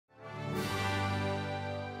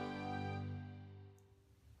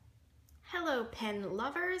pen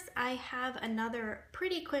lovers, I have another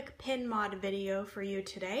pretty quick pin mod video for you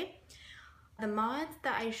today. The mods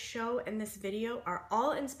that I show in this video are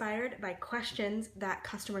all inspired by questions that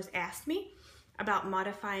customers asked me about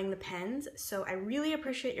modifying the pens, so I really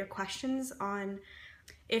appreciate your questions on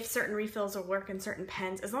if certain refills will work in certain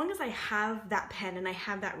pens. As long as I have that pen and I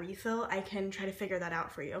have that refill, I can try to figure that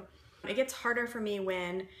out for you. It gets harder for me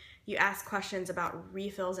when you ask questions about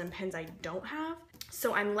refills and pens I don't have,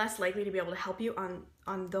 so I'm less likely to be able to help you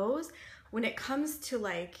on those. When it comes to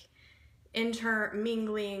like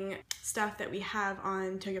intermingling stuff that we have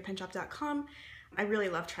on TokyoPenShop.com, I really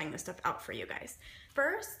love trying this stuff out for you guys.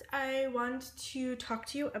 First, I want to talk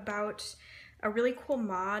to you about a really cool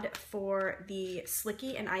mod for the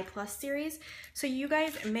Slickie and I+ series. So you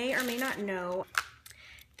guys may or may not know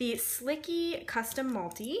the Slickie Custom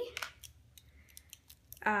Multi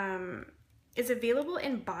is available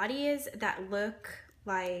in bodies that look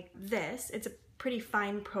like this. It's a pretty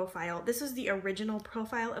fine profile. This is the original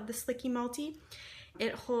profile of the Slickie Multi.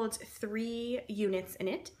 It holds 3 units in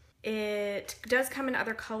it. It does come in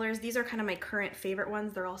other colors. These are kind of my current favorite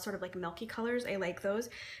ones. They're all sort of like milky colors. I like those.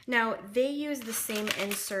 Now, they use the same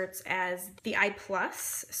inserts as the I+.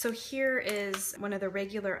 So here is one of the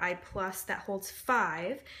regular I+ that holds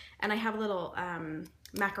 5, and I have a little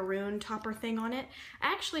macaroon topper thing on it.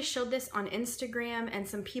 I actually showed this on Instagram and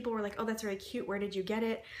some people were like, oh, that's really cute. Where did you get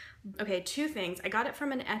it? Okay, 2 things. I got it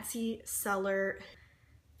from an Etsy seller.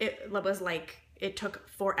 It was like, it took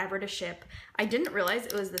forever to ship. I didn't realize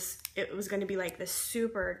it was going to be like this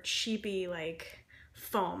super cheapy like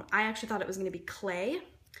foam. I actually thought it was going to be clay.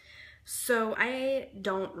 So I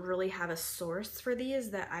don't really have a source for these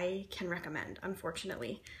that I can recommend,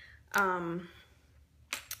 unfortunately.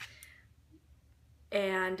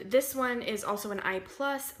 And this one is also an I+,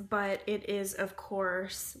 but it is, of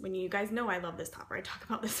course, when you guys know I love this topper, I talk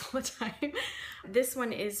about this all the time. This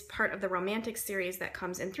one is part of the Romantic series that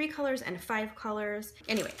comes in 3 colors and 5 colors.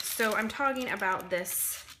 Anyway, so I'm talking about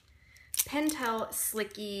this Pentel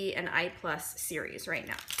Slickie and I+ series right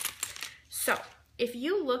now. So if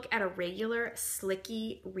you look at a regular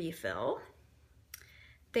Slickie refill,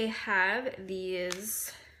 they have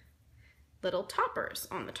these little toppers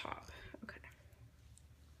on the top.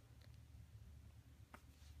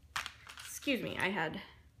 Excuse me, I had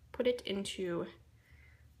put it into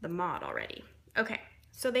the mod already. Okay,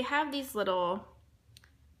 so they have these little,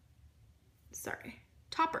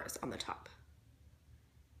 toppers on the top.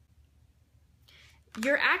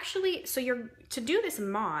 To do this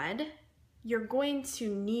mod, you're going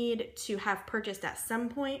to need to have purchased at some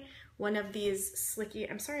point one of these Slickie,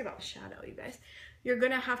 I'm sorry about the shadow, you guys. You're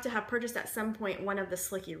gonna have to have purchased at some point one of the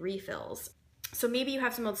Slickie refills. So maybe you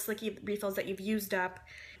have some old Slickie refills that you've used up.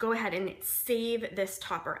 Go ahead and save this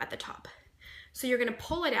topper at the top. So you're gonna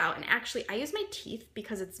pull it out, and actually I use my teeth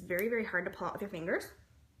because it's very, very hard to pull out with your fingers.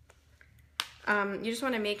 You just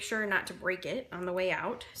wanna make sure not to break it on the way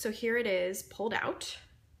out. So here it is pulled out.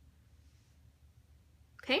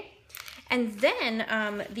 Okay, and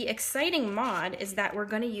then the exciting mod is that we're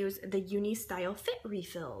gonna use the Uni-Style Fit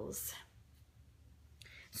refills.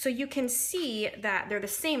 So you can see that they're the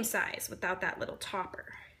same size without that little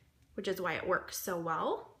topper, which is why it works so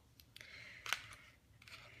well.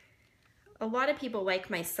 A lot of people like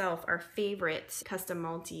myself, our favorite custom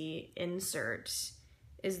multi insert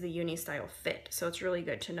is the Uni-Style Fit, so it's really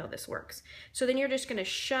good to know this works. So then you're just gonna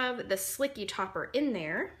shove the Slickie topper in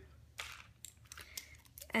there,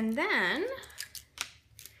 and then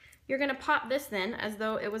you're gonna pop this in as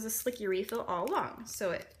though it was a Slickie refill all along.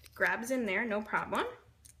 So it grabs in there, no problem.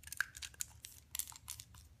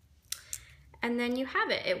 And then you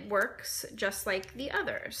have it. It works just like the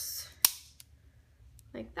others.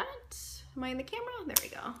 Like that. Am I in the camera? There we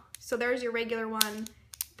go. So there's your regular one.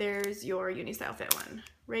 There's your Uni-Style Fit one.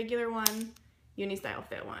 Regular one, Uni-Style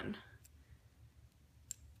Fit one.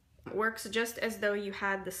 It works just as though you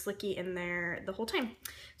had the Slickie in there the whole time.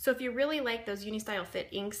 So if you really like those Uni-Style Fit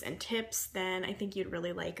inks and tips, then I think you'd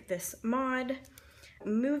really like this mod.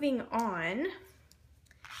 Moving on.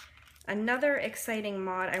 Another exciting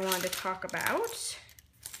mod I wanted to talk about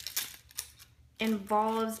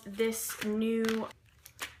involves this new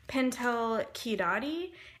Pentel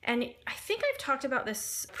Kirari, and I think I've talked about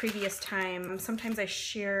this previous time. Sometimes I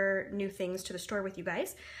share new things to the store with you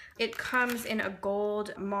guys. It comes in a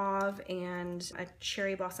gold, mauve, and a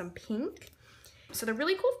cherry blossom pink. So the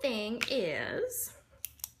really cool thing is,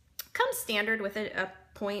 comes standard with a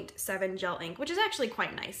 0.7 gel ink, which is actually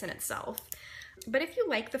quite nice in itself. But if you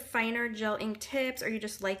like the finer gel ink tips or you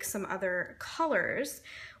just like some other colors,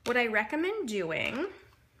 what I recommend doing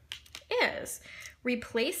is.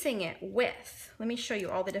 Replacing it with, let me show you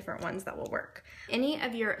all the different ones that will work. Any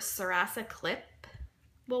of your Sarasa clip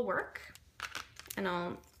will work, and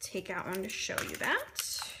I'll take out one to show you that.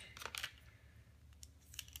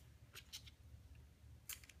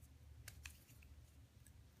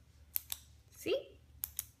 See?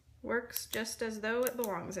 Works just as though it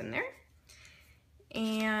belongs in there.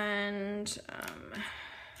 And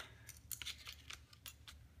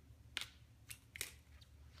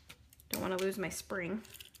don't want to lose my spring.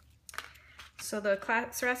 So the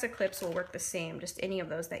Sarasa clips will work the same, just any of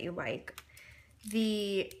those that you like.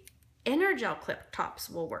 The inner gel clip tops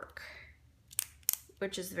will work,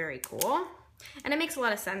 which is very cool. And it makes a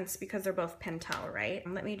lot of sense because they're both Pentel, right?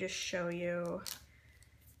 Let me just show you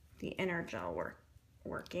the inner gel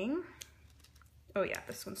working. Oh yeah,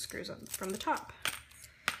 this one screws up from the top.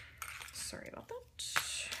 Sorry about that.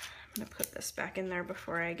 I'm gonna put this back in there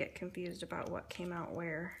before I get confused about what came out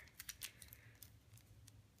where.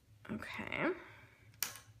 Okay.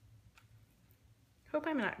 Hope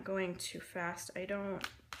I'm not going too fast. I don't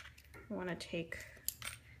want to take,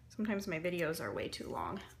 sometimes my videos are way too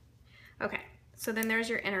long. Okay, so then there's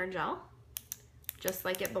your inner gel, just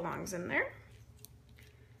like it belongs in there.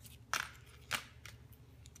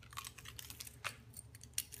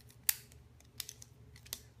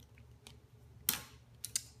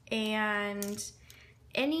 And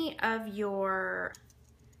any of your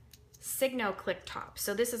Signo click top.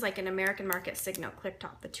 So this is like an American Market Signo click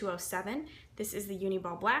top, the 207. This is the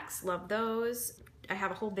Uniball Blacks, love those. I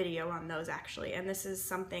have a whole video on those actually, and this is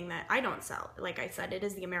something that I don't sell. Like I said, it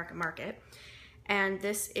is the American Market. And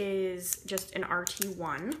this is just an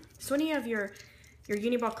RT1. So any of your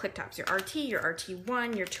Uniball click tops, your RT, your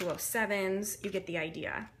RT1, your 207s, you get the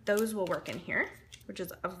idea. Those will work in here, which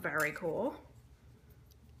is very cool.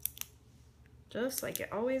 Just like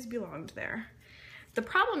it always belonged there. The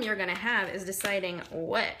problem you're gonna have is deciding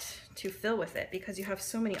what to fill with it because you have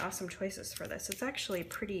so many awesome choices for this. It's actually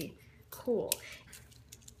pretty cool.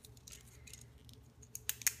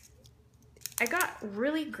 I got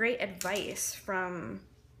really great advice from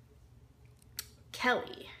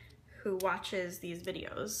Kelly, who watches these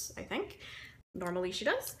videos, I think. Normally she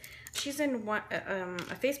does. She's in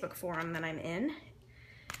a Facebook forum that I'm in.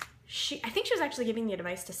 I think she was actually giving the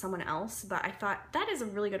advice to someone else, but I thought that is a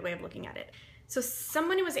really good way of looking at it. So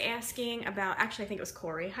someone was asking about, actually I think it was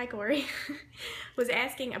Corey, hi Corey, was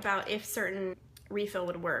asking about if certain refill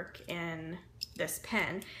would work in this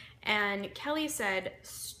pen. And Kelly said,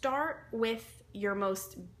 start with your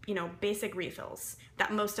most, basic refills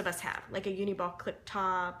that most of us have, like a Uniball clip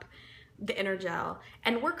top, the inner gel,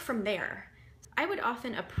 and work from there. I would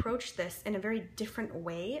often approach this in a very different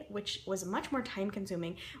way, which was much more time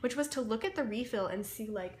consuming, which was to look at the refill and see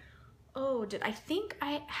like, oh,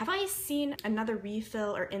 have I seen another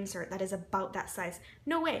refill or insert that is about that size?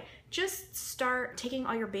 No way. Just start taking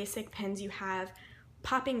all your basic pens you have,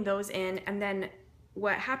 popping those in, and then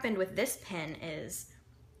what happened with this pen is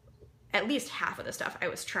at least half of the stuff I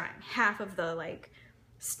was trying, half of the like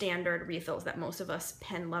standard refills that most of us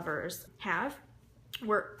pen lovers have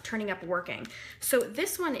were turning up working. So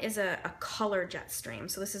this one is a color Jetstream.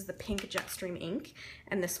 So this is the pink Jetstream ink,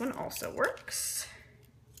 and this one also works.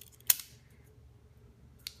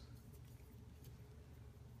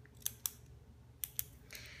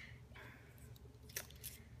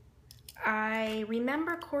 I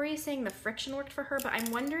remember Corey saying the friction worked for her, but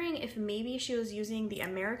I'm wondering if maybe she was using the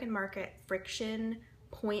American Market Friction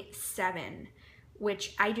 0.7,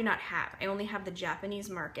 which I do not have. I only have the Japanese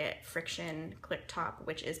Market Friction Click Top,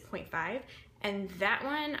 which is 0.5, and that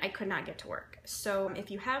one I could not get to work. So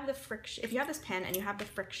if you have if you have this pen and you have the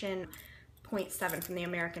Friction 0.7 from the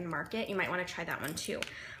American Market, you might want to try that one too.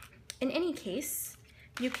 In any case,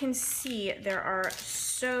 you can see there are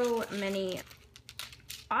so many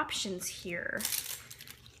options here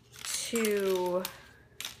to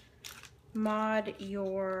mod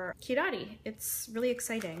your Kirari. It's really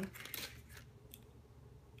exciting.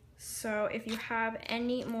 So if you have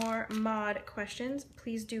any more mod questions,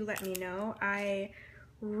 please do let me know. I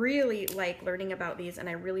really like learning about these, and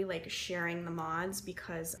I really like sharing the mods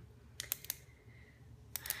because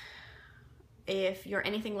if you're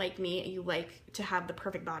anything like me, you like to have the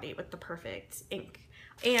perfect body with the perfect ink.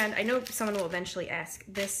 And I know someone will eventually ask,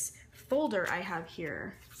 this folder I have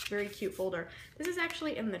here, this very cute folder, this is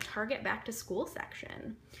actually in the Target Back to School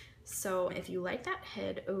section. So if you like that,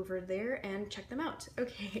 head over there and check them out.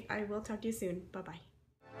 Okay, I will talk to you soon. Bye-bye.